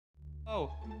Oh,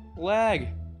 lag.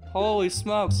 Holy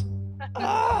smokes.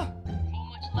 Ah! So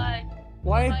much lag.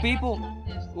 Why Oh do people, my gosh,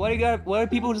 I love this. why do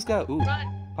people just got, ooh,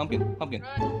 Run, pumpkin.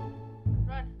 run,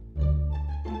 run.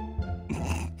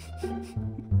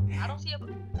 I don't see a...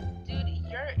 Dude,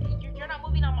 you're not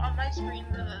moving on my screen.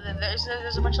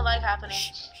 There's a bunch of lag happening.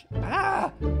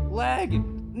 Ah! Lag!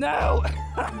 No!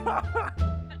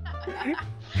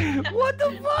 What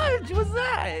the fudge was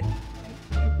that?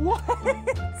 What?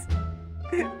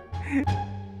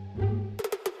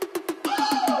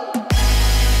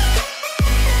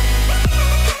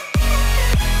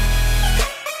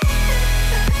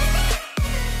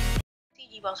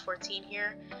 Ep.14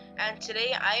 here, and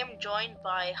today I am joined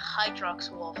by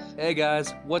Hydrox Wolf. Hey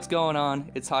guys, what's going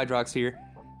on? It's Hydrox here,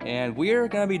 and we're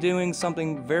gonna be doing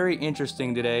something very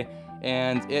interesting today,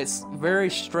 and it's very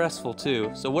stressful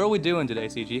too. So what are we doing today,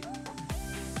 CG?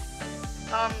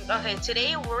 Okay,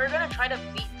 today we're gonna try to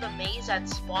beat the maze at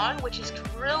spawn, which is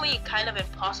really kind of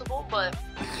impossible, but...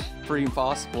 Pretty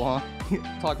impossible, huh?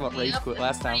 Talk about rage quit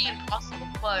last time. Pretty impossible,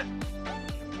 but...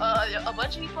 a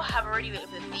bunch of people have already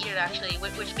beat it actually,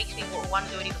 which makes me want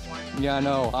to do it even more. Yeah, I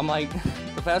know. I'm like,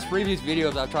 the past previous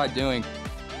videos I've tried doing,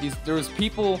 there was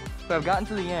people who have gotten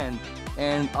to the end,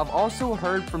 and I've also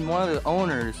heard from one of the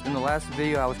owners in the last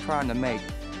video I was trying to make.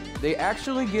 They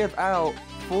actually give out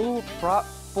full Prop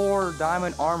 4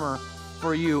 diamond armor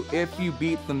for you if you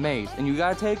beat the maze, and you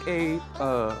gotta take a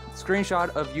screenshot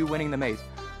of you winning the maze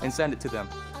and send it to them.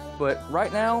 But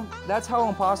right now, that's how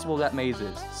impossible that maze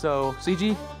is. So,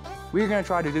 CG, we're gonna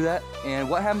try to do that, and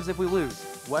what happens if we lose?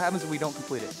 What happens if we don't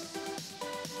complete it?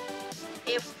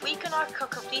 If we cannot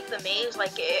complete the maze,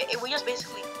 like, if we just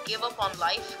basically give up on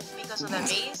life because of the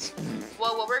maze,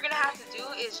 well, what we're gonna have to do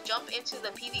is jump into the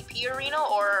PvP arena,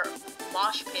 or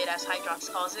mosh pit as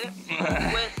Hydrox calls it,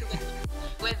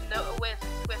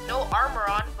 with no armor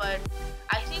on, but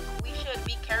I think we should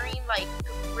be carrying, like,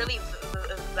 really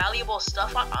valuable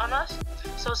stuff on us,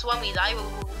 so when we die,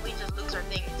 we just lose our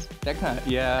things. That kind of,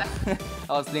 yeah.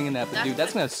 I was thinking that, but dude,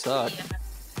 that's gonna suck. Yeah.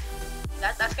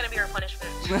 That's gonna be our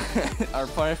punishment. Our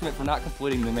punishment for not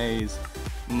completing the maze.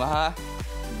 My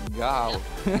God.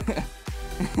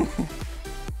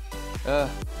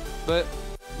 But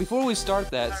before we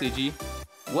start that, CG,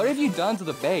 what have you done to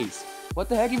the base? What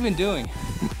the heck have you been doing?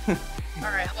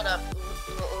 Alright, hold up.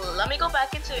 Let me go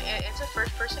back into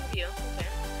first person view. Okay.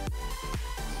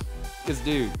 Cause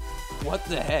dude, what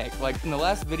the heck? Like in the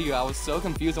last video I was so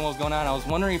confused on what was going on. I was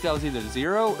wondering if that was either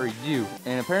Zero or you,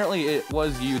 and apparently it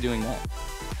was you doing that.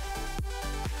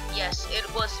 Yes, it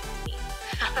was me.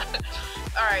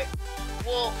 Alright,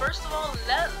 well, first of all,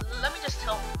 let me just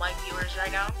tell my viewers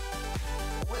right now.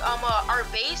 Our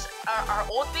base, our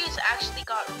old base actually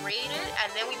got raided,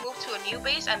 and then we moved to a new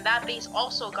base, and that base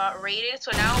also got raided,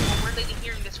 so now we're living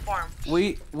here in this farm.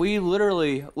 We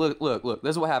literally, look,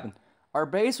 this is what happened. Our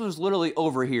base was literally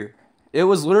over here. It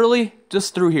was literally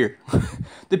just through here.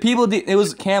 The people, it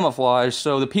was camouflage,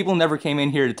 so the people never came in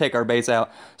here to take our base out.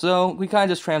 So we kind of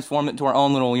just transformed it into our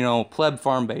own little, you know, pleb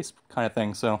farm base kind of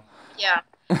thing. So yeah,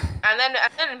 and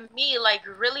then me, like,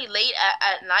 really late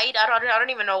at night. I don't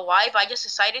even know why, but I just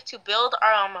decided to build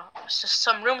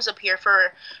some rooms up here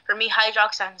for me,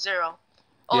 Hydrox, and Zero.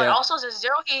 Oh, yeah. And also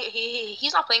Zero,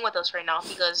 he's not playing with us right now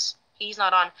because he's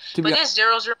not on. But this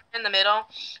Zero's room in the middle.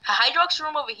 Hydrox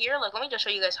room over here. Like, let me just show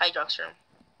you guys Hydrox room.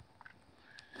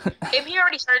 He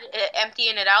already started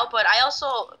emptying it out, but I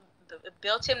also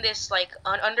built him this, like,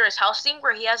 under his house thing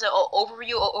where he has an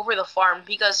overview over the farm,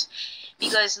 because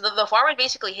the farm is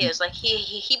basically his. Like,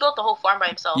 he built the whole farm by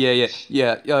himself. Yeah.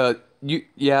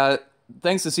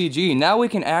 Thanks to CG, now we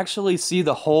can actually see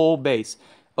the whole base.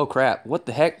 Oh crap! What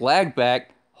the heck? Lag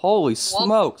back. Holy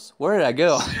smokes! Where did I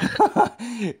go?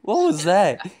 What was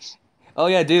that? Oh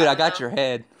yeah, dude, I got your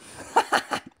head.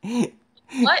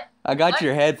 What? I got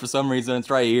your head for some reason. It's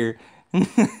right here.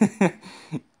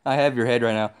 I have your head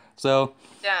right now. So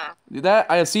yeah, that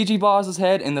I have CG Boss's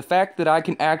head, and the fact that I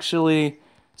can actually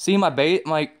see my bait.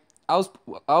 Like I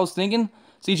was thinking,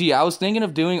 CG. I was thinking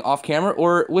of doing off camera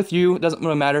or with you. It doesn't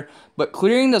really matter. But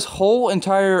clearing this whole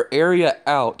entire area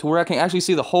out to where I can actually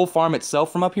see the whole farm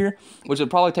itself from up here, which would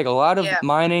probably take a lot of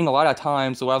mining, a lot of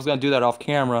time. So I was gonna do that off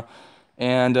camera,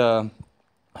 and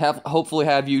hopefully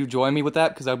have you join me with that,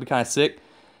 because that would be kind of sick.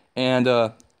 And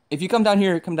if you come down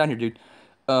here, dude.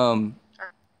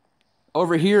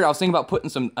 Over here, I was thinking about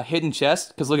putting a hidden chest,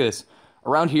 because look at this.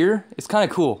 Around here, it's kind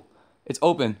of cool. It's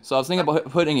open, so I was thinking about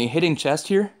putting a hidden chest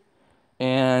here,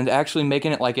 and actually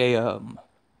making it like a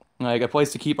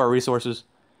place to keep our resources,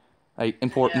 like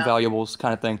important valuables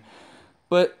kind of thing.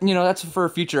 But you know, that's for a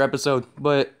future episode.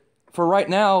 But for right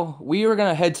now, we are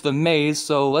gonna head to the maze.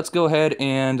 So let's go ahead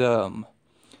and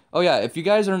oh yeah, if you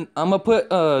guys are, I'm gonna put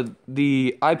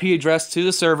the IP address to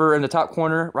the server in the top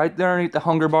corner, right there underneath the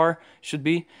hunger bar. Should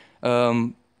be.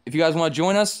 If you guys want to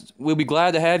join us, we'll be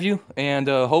glad to have you, and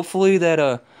hopefully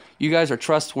that you guys are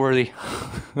trustworthy.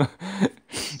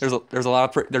 there's a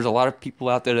lot of people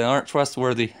out there that aren't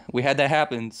trustworthy. We had that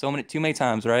happen too many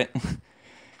times, right?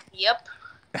 Yep.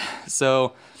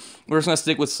 So we're just gonna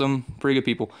stick with some pretty good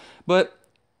people, but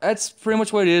that's pretty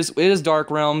much what it is. It is Dark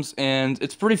Realms, and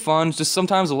it's pretty fun. Just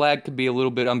sometimes the lag could be a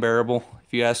little bit unbearable,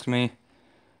 if you ask me.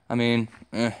 I mean,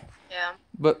 Yeah.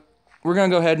 But we're gonna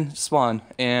go ahead and spawn,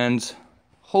 and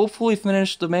hopefully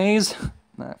finish the maze.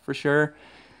 Not for sure.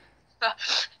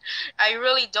 I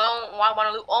really don't want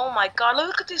to lose. Oh my god,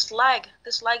 look at this lag.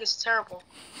 This lag is terrible.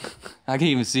 I can't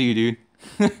even see you,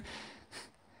 dude.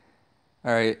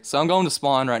 Alright, so I'm going to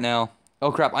spawn right now.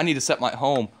 Oh crap, I need to set my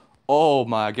home. Oh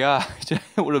my gosh, it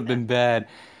would have been bad.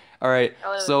 Alright,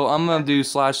 so I'm gonna do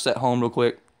 /set home real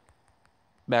quick.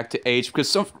 Back to H,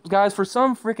 because guys, for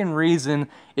some freaking reason,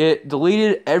 it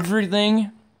deleted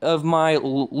everything of my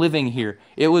living here.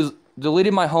 It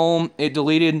deleted my home, it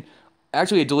deleted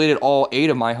all 8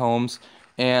 of my homes,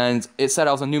 and it said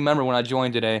I was a new member when I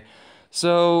joined today.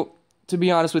 So, to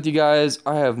be honest with you guys,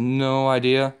 I have no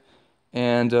idea.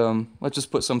 And let's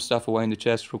just put some stuff away in the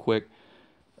chest real quick.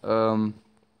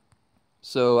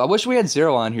 So I wish we had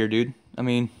 0 on here, dude. I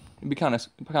mean, it'd be kind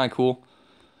of cool.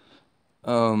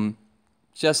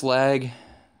 Just lag,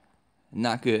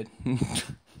 not good.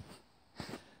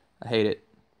 I hate it.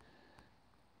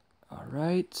 All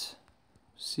right,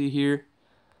 see here.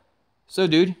 So,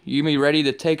 dude, you be ready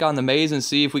to take on the maze and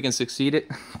see if we can succeed it?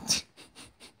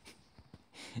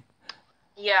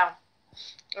 Yeah.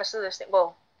 Let's do this thing.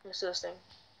 Whoa. Let's do this thing.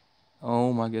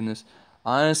 Oh my goodness.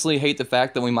 I honestly hate the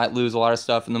fact that we might lose a lot of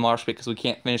stuff in the marsh pit because we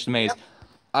can't finish the maze. Yep.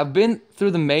 I've been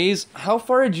through the maze. How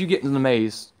far did you get into the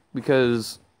maze?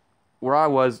 Because where I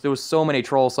was, there was so many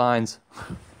troll signs.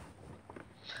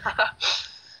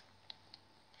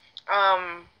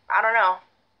 I don't know.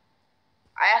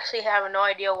 I actually have no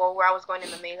idea where I was going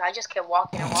in the maze. I just kept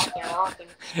walking and walking and walking.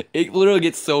 It literally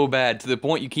gets so bad to the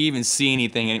point you can't even see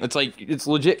anything. And it's like, it's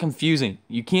legit confusing.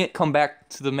 You can't come back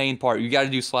to the main part. You got to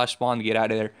do /spawn to get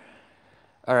out of there.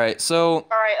 All right, so. All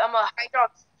right, I'm a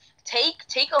Hydrox.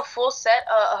 Take a full set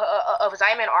of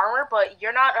diamond armor, but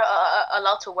you're not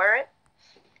allowed to wear it.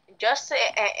 Just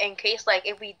in case, like,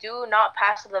 if we do not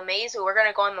pass the maze, we're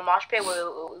gonna go in the mosh pit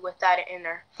with that in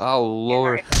there. Oh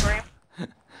Lord.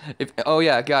 Oh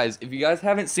yeah, guys, if you guys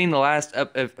haven't seen the last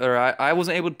I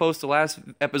wasn't able to post the last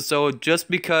episode just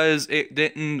because it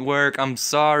didn't work. I'm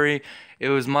sorry. It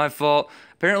was my fault.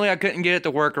 Apparently I couldn't get it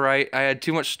to work right. I had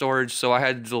too much storage, so I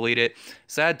had to delete it.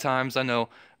 Sad times, I know.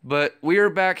 But we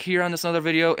are back here on this other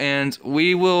video, and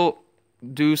we will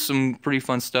do some pretty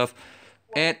fun stuff.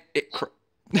 And it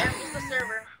there's the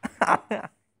server.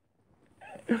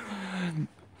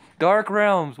 Dark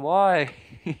Realms, why?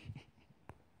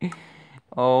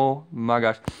 Oh my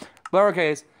gosh. But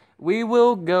okay, we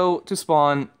will go to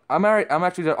spawn. I'm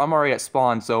already at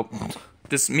spawn, so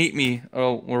just meet me.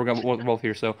 Oh, we're both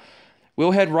here, so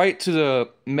we'll head right to the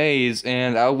maze,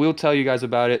 and I will tell you guys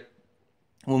about it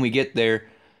when we get there.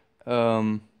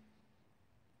 Hang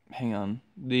on.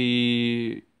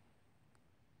 There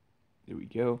we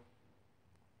go.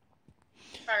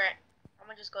 Alright, I'm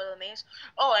gonna just go to the maze.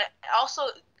 Oh, and also,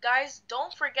 guys,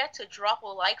 don't forget to drop a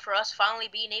like for us finally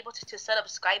being able to set up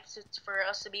Skype for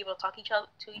us to be able to talk to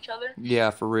each other. Yeah,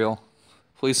 for real.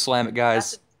 Please slam it,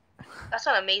 guys. That's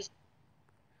not amazing.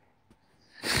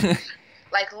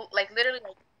 like literally,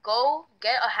 like, go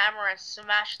get a hammer and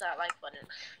smash that like button.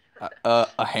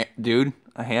 Dude,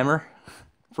 a hammer?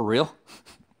 For real?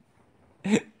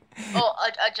 Oh,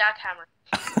 a jackhammer.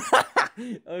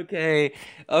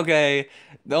 Okay.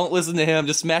 Don't listen to him.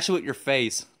 Just smash it with your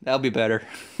face. That'll be better.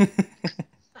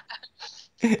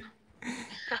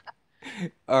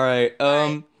 All right.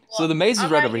 Well, so the maze is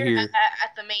right over here.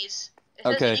 At the maze.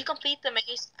 It says if you complete the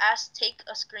maze, take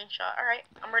a screenshot. All right,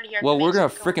 I'm ready here. Well, we're gonna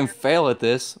freaking fail at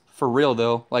this for real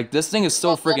though. Like, this thing is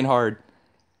so freaking hard.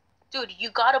 Dude,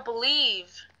 you gotta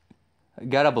believe. I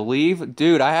gotta believe,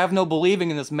 dude. I have no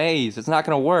believing in this maze. It's not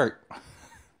gonna work.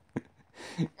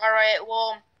 Alright,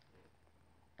 well...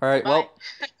 Alright,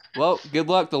 well, good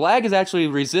luck. The lag is actually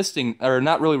resisting, or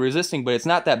not really resisting, but it's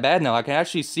not that bad now. I can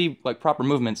actually see, like, proper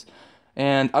movements.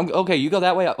 And, okay, you go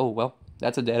that way. Oh, well,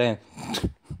 that's a dead end.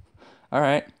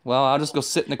 Alright, well, I'll just go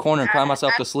sit in the corner and cry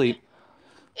myself to sleep.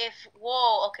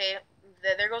 Whoa, okay,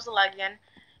 there goes the lag again.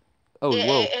 Oh,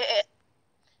 whoa.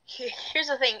 Here's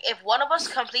the thing: if one of us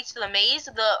completes the maze,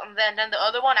 then the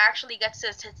other one actually gets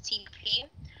his TP,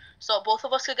 so both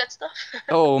of us could get stuff.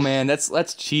 Oh man,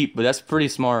 that's cheap, but that's pretty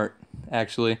smart,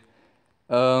 actually.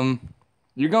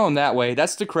 You're going that way.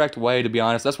 That's the correct way, to be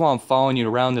honest. That's why I'm following you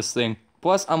around this thing.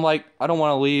 Plus, I'm like, I don't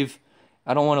want to leave.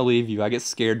 I don't want to leave you. I get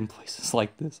scared in places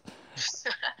like this.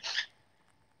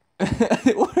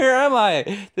 Where am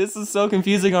I? This is so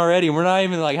confusing already. We're not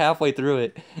even like halfway through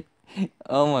it.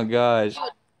 Oh my gosh.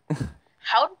 Dude,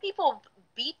 how do people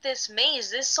beat this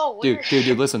maze? This is so weird.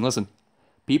 Dude, listen.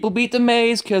 People beat the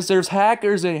maze because there's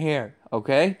hackers in here,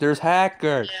 okay? There's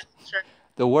hackers. Yeah, sure.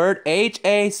 The word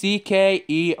Hackers.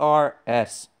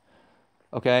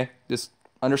 Okay? Just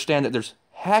understand that there's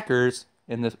hackers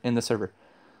in the server.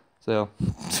 So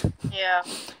Yeah.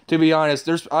 To be honest,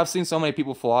 I've seen so many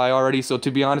people fly already, so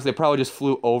to be honest, they probably just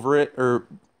flew over it, or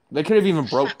they could have even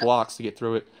broke blocks to get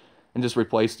through it and just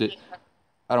replaced it. Yeah.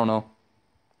 I don't know.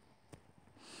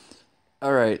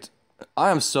 Alright.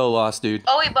 I am so lost, dude.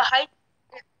 Oh wait, but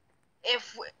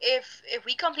if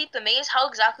we complete the maze, how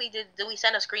exactly do we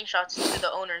send a screenshots to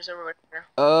the owners or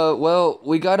whatever? Well,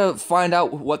 we gotta find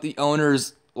out what the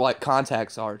owners like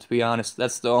contacts are, to be honest.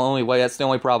 That's the only way, that's the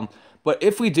only problem. But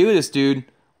if we do this, dude,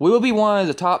 we will be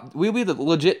we'll be the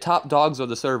legit top dogs of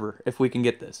the server if we can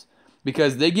get this.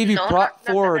 Because they give you prop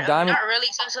 4 or diamond. Not really.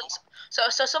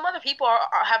 So some other people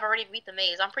have already beat the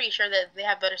maze. I'm pretty sure that they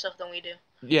have better stuff than we do.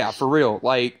 Yeah, for real.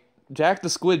 Like, Jack the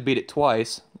Squid beat it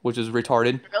twice, which is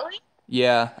retarded. Really?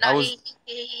 Yeah. No,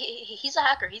 he's a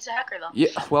hacker. He's a hacker, though. Yeah,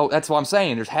 well, that's what I'm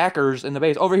saying. There's hackers in the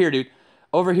base. Over here, dude.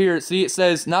 Over here, see, it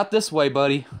says, not this way,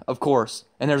 buddy. Of course.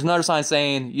 And there's another sign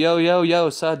saying, yo,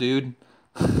 suh, dude.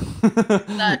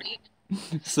 Nah,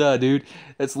 dude. Suh, dude.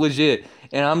 That's legit.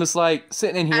 And I'm just, like,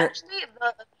 sitting in here. Actually,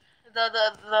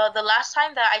 the last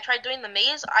time that I tried doing the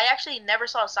maze, I actually never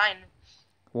saw a sign.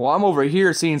 Well, I'm over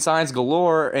here seeing signs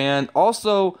galore, and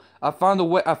also,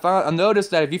 I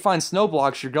noticed that if you find snow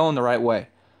blocks, you're going the right way.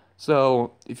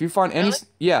 So, if you find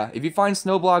if you find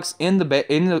snow blocks in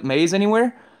the maze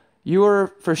anywhere, you are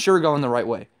for sure going the right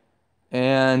way.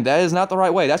 And that is not the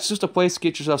right way. That's just a place to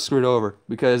get yourself screwed over,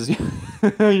 because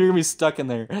you're gonna be stuck in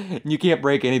there and you can't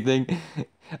break anything.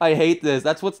 I hate this.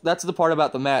 That's the part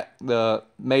about the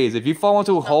maze. If you fall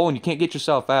into a hole and you can't get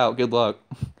yourself out, good luck.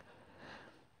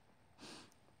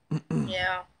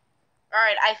 Yeah.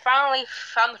 Alright, I finally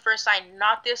found the first sign.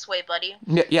 Not this way, buddy.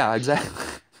 Yeah, exactly.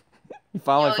 You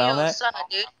finally found that? Son,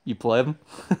 dude. You pleb?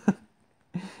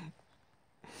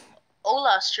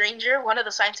 Hola, stranger. One of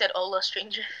the signs said, Hola,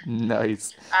 stranger.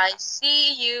 Nice. I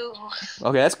see you.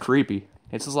 Okay, that's creepy.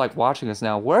 It's just like watching us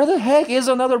now. Where the heck is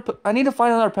another... I need to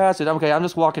find another passage. Okay, I'm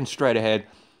just walking straight ahead.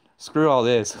 Screw all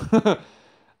this.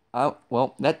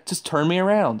 Well, that just turned me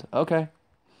around. Okay.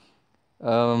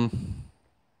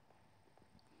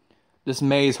 This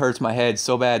maze hurts my head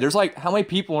so bad. There's like... How many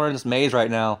people are in this maze right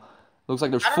now? Looks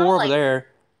like there's 4 over there.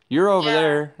 You're over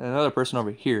there. And another person over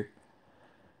here.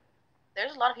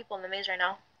 There's a lot of people in the maze right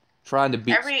now. Trying to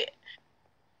beat...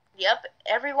 Yep,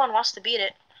 everyone wants to beat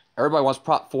it. Everybody wants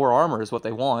prop 4 armor is what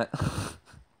they want.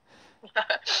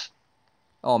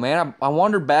 Oh man, I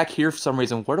wandered back here for some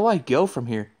reason. Where do I go from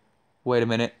here? Wait a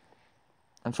minute.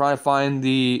 I'm trying to find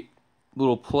the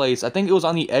little place. I think it was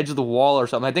on the edge of the wall or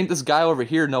something. I think this guy over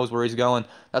here knows where he's going.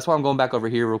 That's why I'm going back over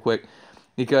here real quick.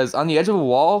 Because on the edge of a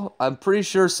wall, I'm pretty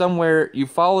sure somewhere you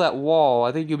follow that wall,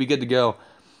 I think you'll be good to go.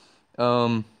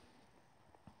 Oh,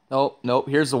 no,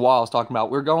 here's the wall I was talking about.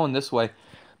 We're going this way.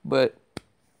 But...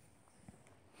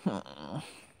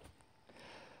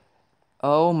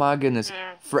 Oh my goodness.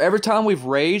 For every time we've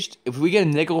raged, if we get a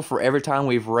nickel for every time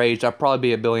we've raged, I'd probably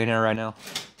be a billionaire right now.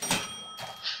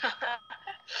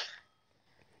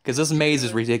 Because this maze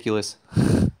is ridiculous.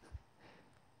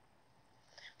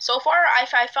 So far, I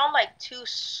found like 2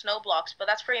 snow blocks, but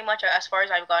that's pretty much as far as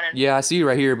I've gotten. Yeah, I see you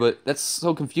right here, but that's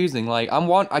so confusing. Like,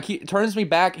 it turns me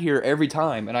back here every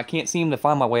time, and I can't seem to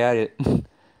find my way at it.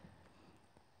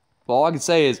 Well, all I can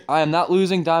say is, I am not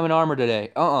losing diamond armor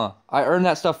today. I earned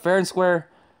that stuff fair and square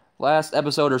last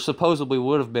episode, or supposedly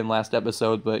would have been last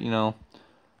episode, but, you know,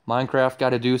 Minecraft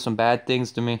got to do some bad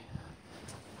things to me.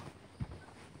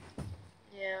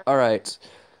 Yeah. Alright,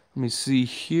 let me see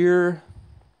here.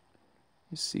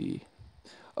 Let's see.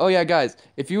 Oh yeah, guys,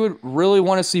 if you would really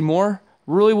want to see more,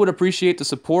 really would appreciate the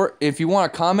support. If you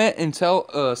want to comment and tell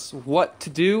us what to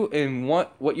do and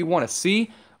what you want to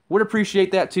see, would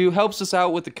appreciate that too. Helps us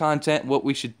out with the content, what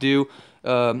we should do.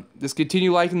 Just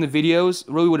continue liking the videos.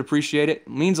 Really would appreciate it.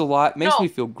 Means a lot. Makes me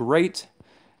feel great.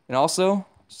 And also,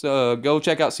 So go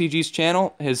check out CG's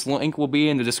channel. His link will be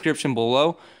in the description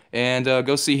below. And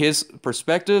go see his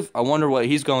perspective. I wonder what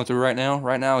he's going through right now.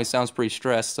 Right now he sounds pretty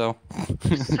stressed, so.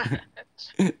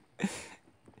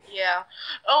 Yeah.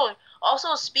 Oh,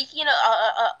 also speaking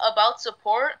about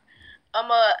support,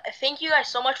 thank you guys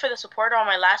so much for the support on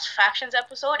my last factions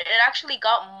episode. It actually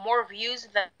got more views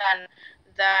than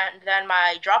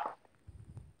my drop.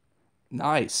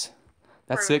 Nice.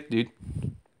 That's sick, dude.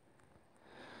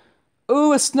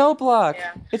 Ooh, a snow block.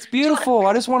 Yeah. It's beautiful.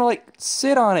 I just want to like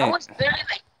sit on it. I was literally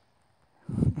like,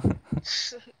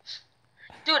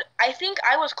 dude, I think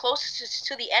I was close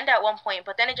to the end at one point,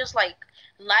 but then it just like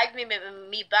lagged me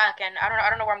back, and I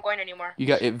don't know where I'm going anymore.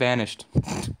 It vanished.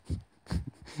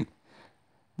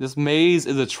 This maze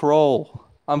is a troll.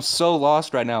 I'm so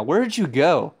lost right now. Where did you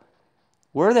go?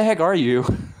 Where the heck are you?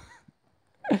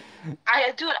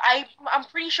 I'm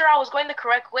pretty sure I was going the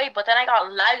correct way, but then I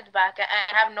got lagged back and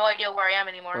I have no idea where I am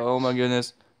anymore. Oh my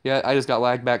goodness. Yeah, I just got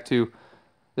lagged back too.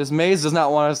 This maze does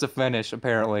not want us to finish,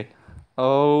 apparently.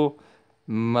 Oh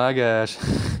my gosh.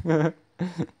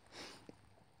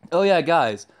 Oh yeah,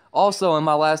 guys. Also, in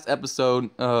my last episode,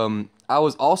 I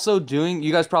was also doing,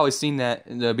 you guys probably seen that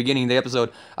in the beginning of the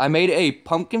episode, I made a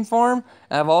pumpkin farm,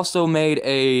 and I've also made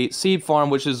a seed farm,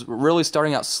 which is really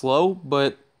starting out slow,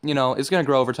 but, you know, it's going to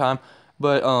grow over time.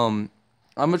 But, I'm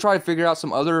going to try to figure out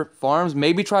some other farms,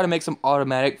 maybe try to make some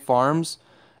automatic farms.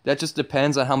 That just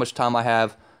depends on how much time I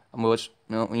have, which,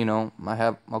 you know, I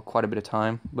have quite a bit of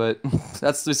time, but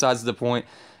that's besides the point.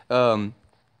 But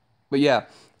yeah,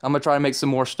 I'm going to try to make some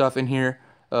more stuff in here.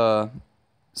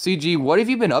 CG, what have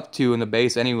you been up to in the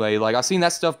base anyway? Like, I've seen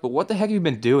that stuff, but what the heck have you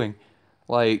been doing?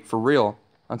 Like, for real.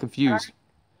 I'm confused.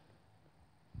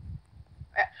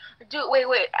 Dude,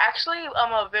 wait. Actually,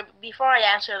 before I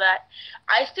answer that,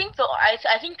 I think I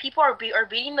think people are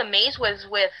beating the maze with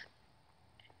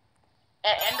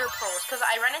ender pearls, because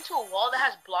I ran into a wall that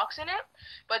has blocks in it,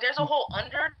 but there's a hole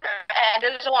under and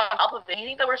there's a one on top of it. You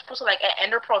think that we're supposed to like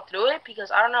ender pearl through it?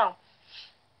 Because I don't know.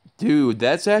 Dude,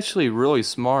 that's actually really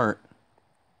smart.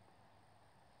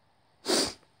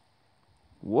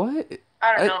 What?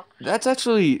 I don't know. That's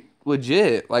actually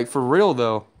legit. Like, for real,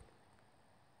 though.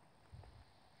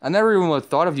 I never even would have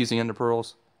thought of using ender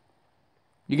pearls.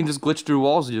 You can just glitch through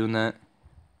walls doing that.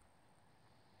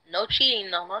 No cheating,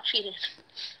 though. No cheating.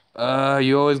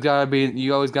 You always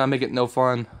gotta make it no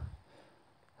fun.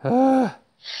 Is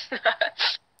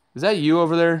that you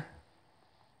over there?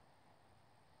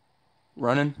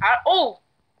 Running? Oh!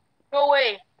 No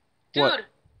way. Dude!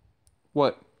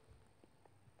 What?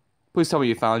 Please tell me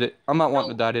you found it. I'm not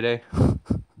wanting to die today.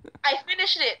 I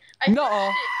finished it.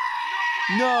 No.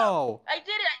 No. I did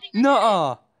it. I think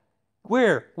Nuh-uh.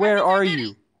 Where are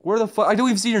you? Where the fuck? I don't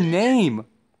even see your name.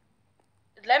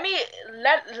 Let me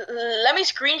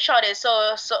screenshot it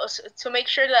so to make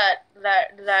sure that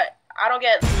I don't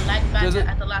get lagged back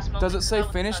at the last moment. Does it say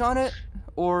finish on it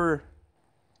or?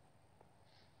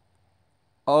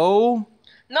 Oh.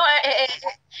 No,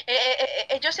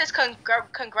 it just says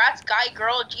congrats, guy,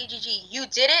 girl, GGG. You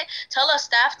did it. Tell us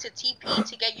staff to TP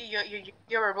to get you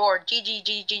your reward.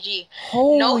 GGGGG.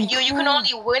 No, you can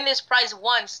only win this prize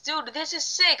once, dude. This is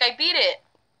sick. I beat it.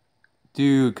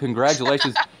 Dude,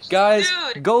 congratulations, guys!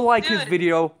 Go like his dude.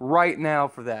 video right now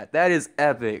for that. That is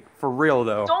epic, for real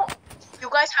though. You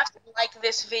guys have to like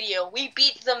this video. We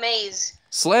beat the maze.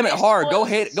 Slam it hard. Go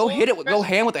hit it. Go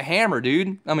ham with the hammer,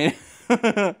 dude. I mean.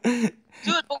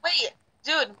 Dude, but wait,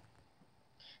 dude.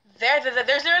 There's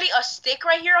literally a stick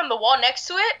right here on the wall next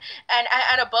to it, and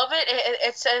above it,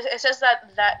 it says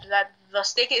that the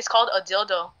stick is called a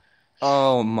dildo.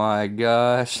 Oh my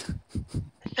gosh.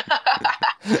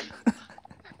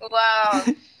 Wow.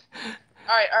 All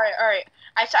right.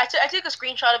 I took a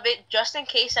screenshot of it just in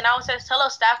case, and now it says tell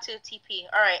us staff to TP.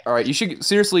 All right. You should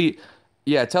seriously.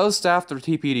 Yeah, tell the staff to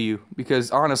TP to you, because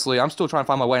honestly, I'm still trying to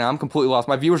find my way, and I'm completely lost.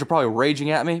 My viewers are probably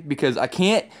raging at me, because I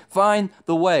can't find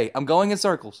the way. I'm going in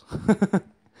circles. Dude,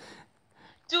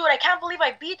 I can't believe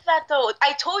I beat that, though.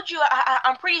 I told you,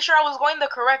 I'm pretty sure I was going the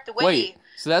correct way. Wait,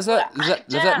 so does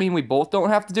that mean we both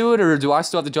don't have to do it, or do I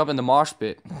still have to jump in the mosh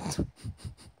pit?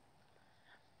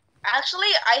 Actually,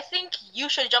 I think you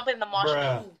should jump in the mosh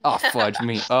pit. Oh, fudge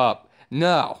me up.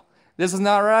 No, this is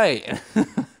not right.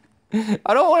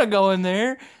 I don't want to go in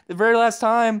there. The very last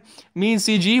time me and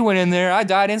CG went in there, I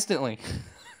died instantly.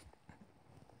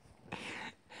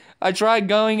 I tried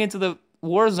going into the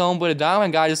war zone, but a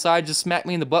diamond guy decided to smack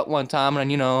me in the butt one time,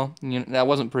 and you know that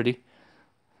wasn't pretty.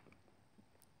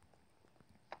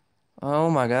 Oh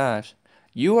my gosh.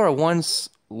 You are one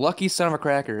lucky son of a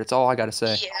cracker. That's all I gotta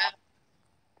say. Yeah.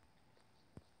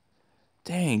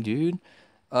 Dang, dude.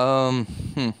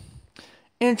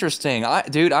 Interesting.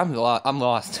 Dude, I'm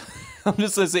lost. I'm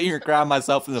just gonna sit here and cry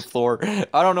myself in the floor.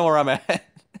 I don't know where I'm at.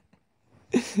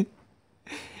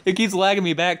 It keeps lagging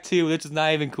me back too, which is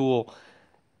not even cool.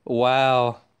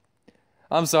 Wow.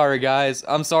 I'm sorry, guys.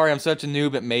 I'm sorry I'm such a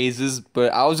noob at mazes,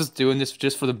 but I was just doing this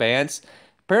just for the bands.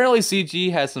 Apparently,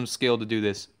 CG has some skill to do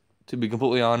this, to be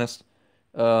completely honest.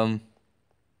 Um,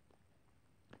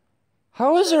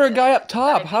 how is there a guy up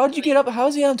top? How did you get up? How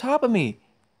is he on top of me?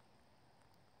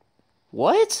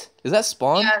 What? Is that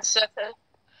spawn? Yeah, so,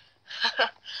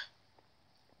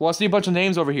 Well, I see a bunch of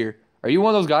names over here. Are you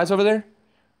one of those guys over there?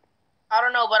 I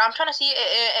don't know, but I'm trying to see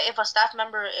if a staff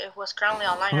member was currently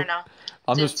online right now.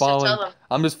 I'm to, just to following. tell them.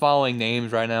 I'm just following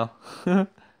names right now.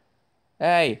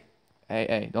 Hey,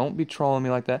 hey, don't be trolling me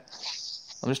like that.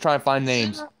 I'm just trying to find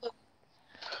names.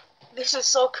 This is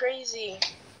so crazy.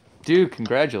 Dude,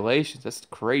 congratulations. That's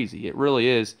crazy. It really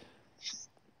is.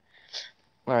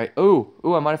 All right. Ooh,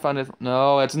 I might have found it.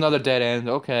 No, it's another dead end.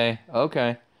 Okay,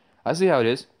 okay. I see how it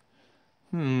is.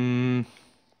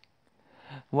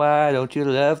 Why don't you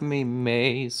love me,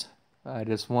 Maze? I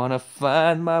just wanna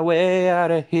find my way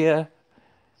out of here.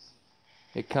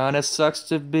 It kinda sucks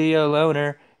to be a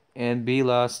loner and be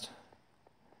lost.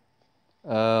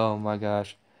 Oh my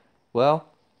gosh. Well,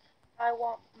 I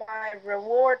want my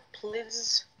reward,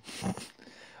 please.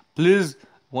 please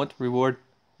want reward.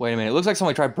 Wait a minute. It looks like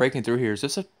somebody tried breaking through here. Is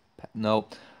this a... No.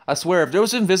 I swear, if there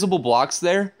was invisible blocks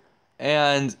there,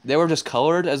 and they were just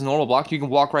colored as a normal block, you can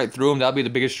walk right through them. That'd be the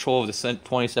biggest troll of the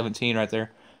 2017 right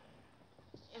there.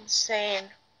 Insane.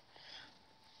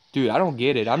 Dude, I don't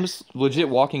get it. I'm just legit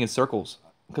walking in circles.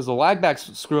 Because the lag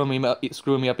back's screwing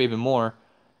me up even more.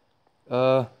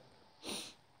 Oh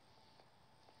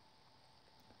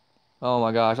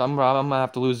my gosh. I'm gonna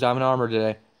have to lose diamond armor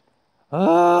today.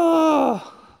 One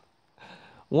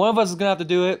of us is gonna have to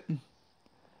do it.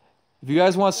 If you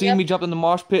guys want to see me jump in the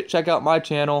mosh pit, check out my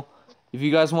channel. If you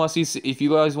guys want to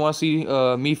see,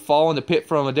 me fall in the pit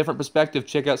from a different perspective,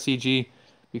 check out CG,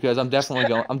 because I'm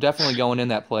definitely going in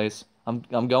that place.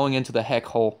 I'm going into the heck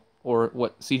hole, or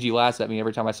what CG laughs at me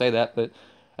every time I say that, but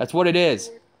that's what it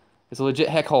is. It's a legit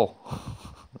heck hole.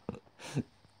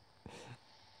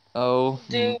 Oh,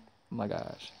 dude, my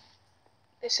gosh.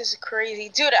 This is crazy,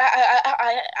 dude.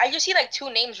 I just see like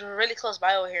 2 names really close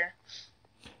by over here.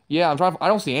 Yeah, I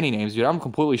don't see any names, dude. I'm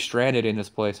completely stranded in this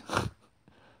place.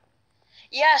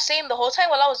 Yeah, same. The whole time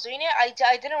while I was doing it, I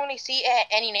didn't really see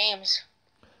any names.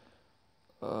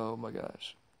 Oh my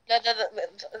gosh.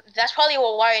 That's probably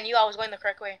why I knew I was going the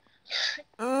correct way.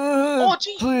 Oh,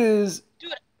 geez. Please.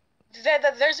 Dude,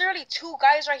 there's literally 2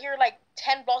 guys right here, like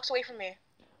 10 blocks away from me.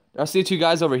 I see 2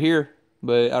 guys over here,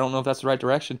 but I don't know if that's the right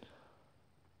direction.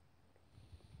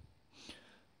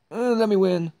 Let me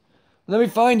win. Let me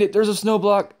find it. There's a snow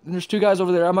block. And there's 2 guys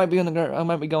over there. I might be going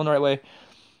the right way.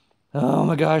 Oh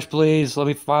my gosh, please. Let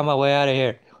me find my way out of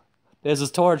here. This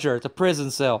is torture. It's a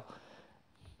prison cell.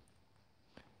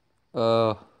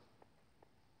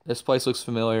 This place looks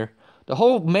familiar. The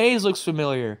whole maze looks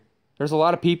familiar. There's a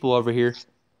lot of people over here.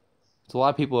 There's a lot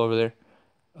of people over there.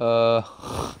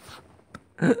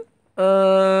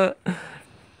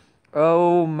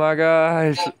 Oh my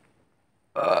gosh.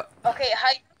 Okay,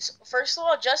 hi. First of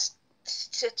all, just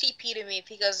to TP to me,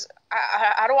 because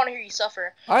I don't want to hear you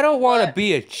suffer. I don't want to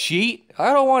be a cheat.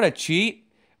 I don't want to cheat.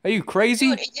 Are you crazy?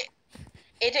 Dude,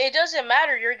 it doesn't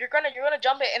matter. You're gonna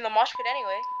jump it in the mosh pit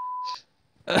anyway.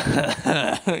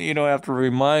 You don't have to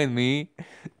remind me.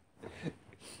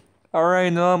 All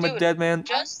right, no, I'm a dead man.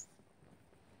 Just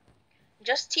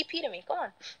TP to me. Come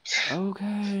on.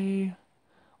 Okay.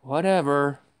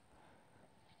 Whatever.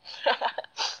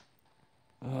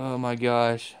 Oh my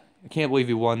gosh. I can't believe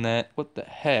you won that. What the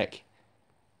heck?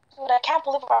 Dude, I can't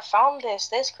believe I found this.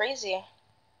 This is crazy.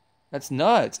 That's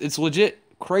nuts. It's legit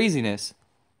craziness.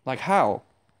 Like how?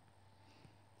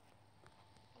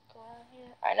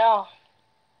 I know.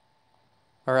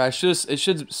 Alright, it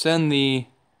should send the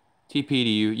TP to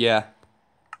you. Yeah.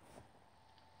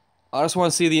 I just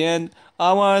want to see the end.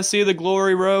 I want to see the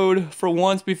glory road for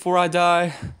once before I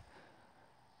die.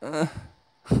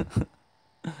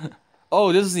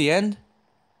 Oh, this is the end?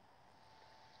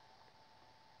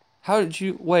 How did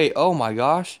you... Wait, oh my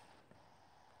gosh.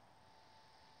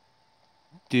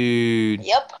 Dude.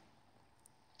 Yep.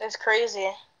 That's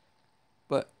crazy.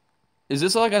 But, is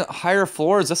this like a higher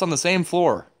floor? Or is this on the same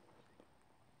floor?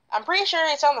 I'm pretty sure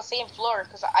it's on the same floor,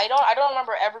 because I don't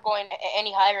remember ever going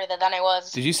any higher than I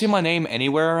was. Did you see my name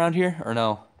anywhere around here, or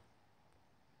no?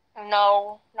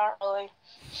 No, not really.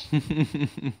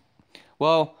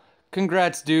 Well,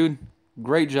 congrats, dude.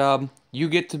 Great job. You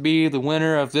get to be the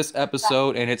winner of this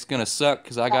episode, and it's gonna suck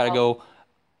because I gotta go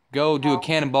go do a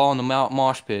cannonball in the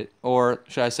mosh pit, or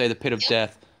should I say the pit of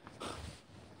death?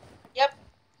 Yep.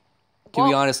 To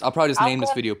be honest, I'll probably just name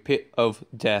this video "Pit of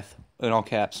Death" in all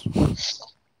caps.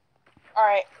 All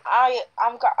right,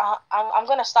 I'm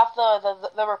gonna stop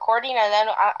the recording, and then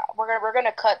we're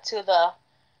gonna cut to the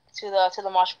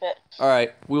mosh pit. All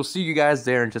right, we'll see you guys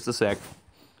there in just a sec.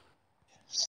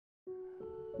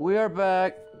 We are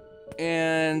back,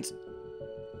 and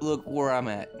look where I'm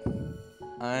at.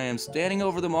 I am standing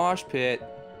over the mosh pit,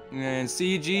 and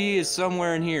CG is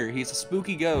somewhere in here. He's a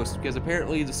spooky ghost because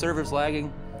apparently the server's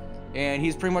lagging, and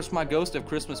he's pretty much my ghost of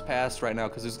Christmas past right now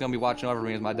because he's gonna be watching over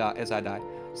me as I die.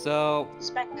 So.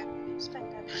 Spec that.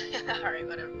 Alright,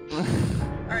 whatever.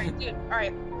 Alright, dude.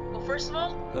 Alright. Well, first of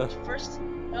all,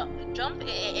 jump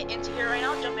into here right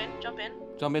now. Jump in.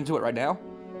 Jump into it right now.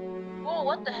 Whoa!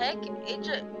 What the heck?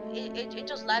 It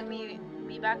just lagged me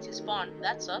back to spawn.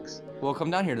 That sucks. Well,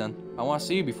 come down here then. I want to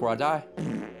see you before I die.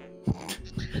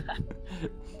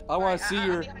 I want to see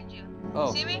your.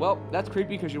 Oh, see me? Well, that's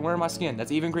creepy because you're wearing my skin.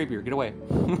 That's even creepier. Get away.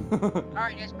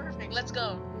 Alright, that's perfect. Let's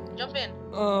go. Jump in.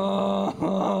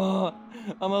 I'm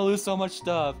gonna lose so much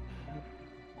stuff.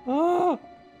 No.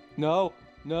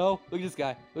 Look at this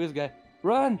guy.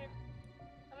 Run.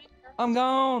 I'm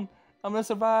gone. I'm gonna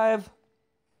survive.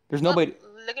 There's nobody.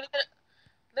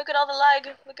 Look at all the lag.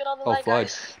 Oh,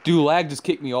 guys. Dude, lag just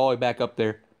kicked me all the way back up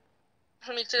there.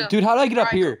 Me too. Dude, how did I get up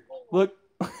here? Cool. Look.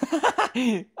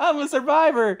 I'm a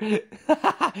survivor.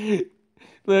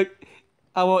 Look.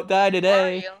 I won't die today. Where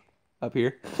are you? Up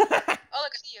here. Oh, look, I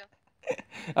see you.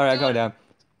 Alright, I'm going down.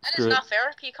 That is not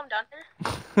fair. Can you come down here?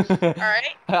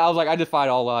 Alright. I was like, I defied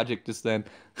all logic just then.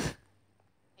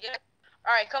 Yeah.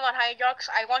 Alright, come on, Hydrox.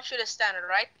 I want you to stand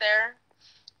right there.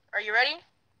 Are you ready?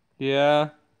 Yeah.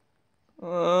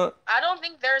 I don't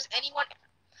think there's anyone.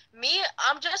 Me,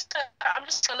 I'm just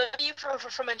gonna look at you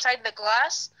from inside the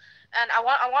glass, and I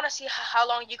want to see how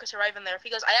long you can survive in there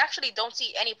because I actually don't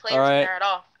see any players in there at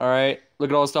all. All right.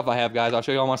 Look at all the stuff I have, guys. I'll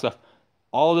show you all my stuff.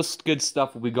 All this good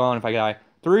stuff will be gone if I die.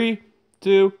 3,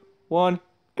 2, 1,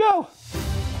 go!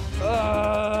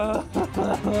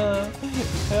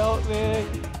 Help me!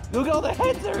 Look at all the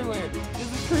heads everywhere!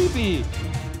 This is creepy!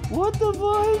 What the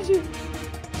fudge?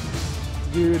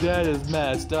 Dude, that is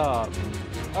messed up.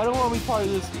 I don't want to be part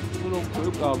of this little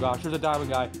group. Oh gosh, there's a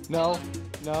diamond guy. No.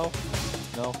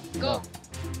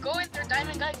 Go in there,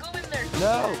 diamond guy. Go in there.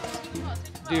 No!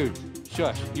 Dude,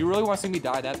 shush. You really want to see me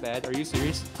die that bad? Are you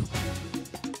serious?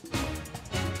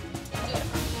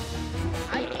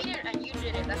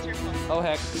 That's your fault. Oh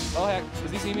heck.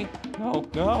 Does he see me? No.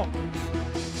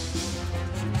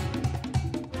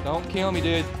 Don't kill me,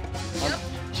 dude. Yep.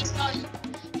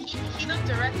 He looked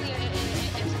directly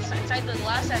inside the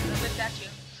glass and looked at you.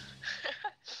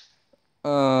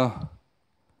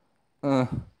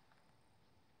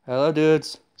 Hello,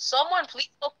 dudes. Someone please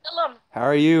go kill him. How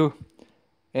are you?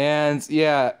 And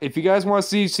yeah, if you guys want to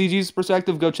see CG's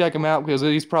perspective, go check him out because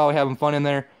he's probably having fun in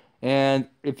there. And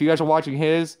if you guys are watching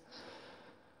his,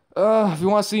 if you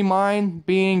want to see mine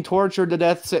being tortured to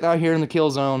death sitting out here in the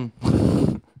kill zone,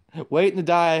 waiting to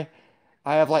die,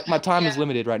 I have my time is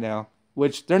limited right now,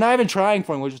 which they're not even trying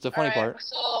for me, which is the funny part.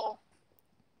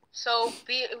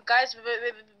 Guys,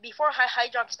 before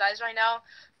Hydrox dies right now,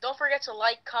 don't forget to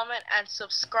like, comment, and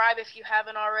subscribe if you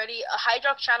haven't already.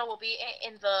 Hydrox channel will be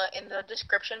in the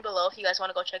description below if you guys want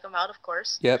to go check him out, of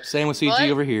course. Yep, same with CG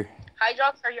over here.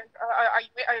 Hydrox, are you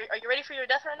ready for your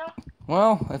death right now?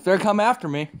 Well, if they're come after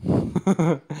me.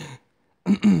 Dude,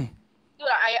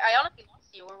 I honestly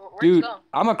lost you. Where'd you go?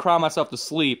 I'm gonna cry myself to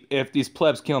sleep if these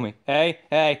plebs kill me. Hey.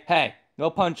 No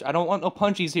punch. I don't want no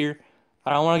punchies here.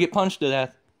 I don't want to get punched to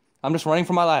death. I'm just running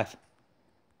for my life.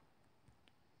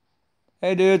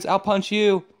 Hey, dudes, I'll punch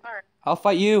you. All right. I'll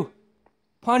fight you.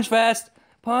 Punch fast.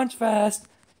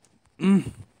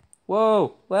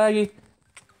 Whoa, laggy.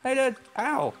 Hey, dude.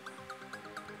 Ow.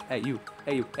 Hey, you.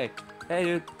 Hey,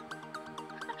 dude.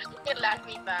 It lagged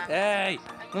me back. Hey,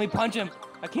 let me punch him.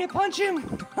 I can't punch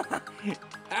him.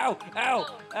 Ow.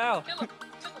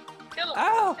 Kill him.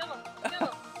 Ow.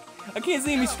 I can't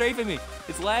see him. He's strafing me.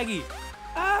 It's laggy.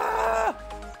 Ah.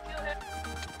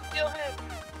 Kill him.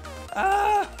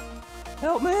 Ah.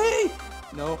 Help me.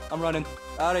 No, I'm running.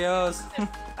 Adios.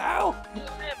 Ow.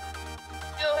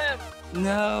 Kill him.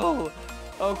 No.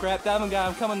 Oh crap, Diamond Guy,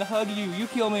 I'm coming to hug you. You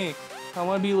kill me. I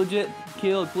want to be legit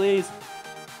killed, please.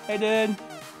 Hey, dude.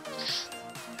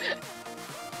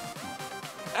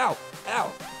 Ow.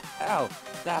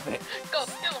 Stop it. Go,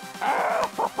 kill him. Ow.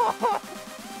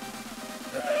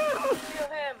 Kill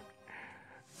him.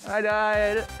 I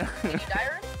died. Did you die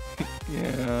already?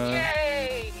 Yeah.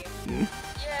 Yay!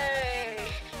 Yay!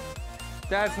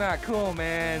 That's not cool,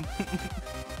 man.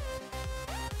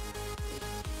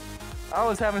 I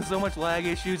was having so much lag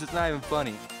issues, it's not even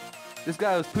funny. This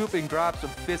guy was pooping drops of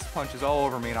fist punches all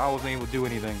over me, and I wasn't able to do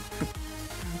anything.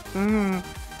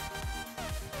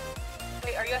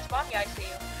 Wait, are you at spawn? Yeah, I see you.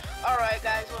 Alright,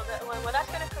 guys, well,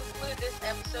 that's gonna conclude this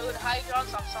episode.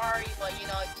 Hydrox, I'm sorry, but you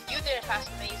know, you didn't pass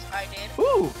the maze, I did.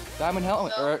 Ooh! Diamond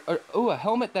helmet. So, ooh, a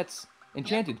helmet that's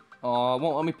enchanted. Oh, it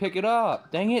won't let me pick it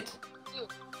up. Dang it. dude,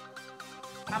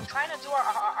 I'm trying to do our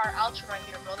outro right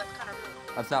here, bro. That's kind of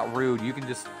rude. That's not rude. You can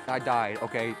just... I died,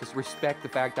 okay? Just respect the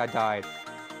fact I died.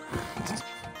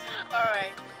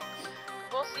 Alright.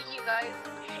 We'll see you guys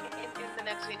in the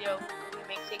next video we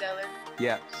make together.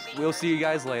 Yeah. We'll see you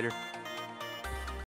guys later.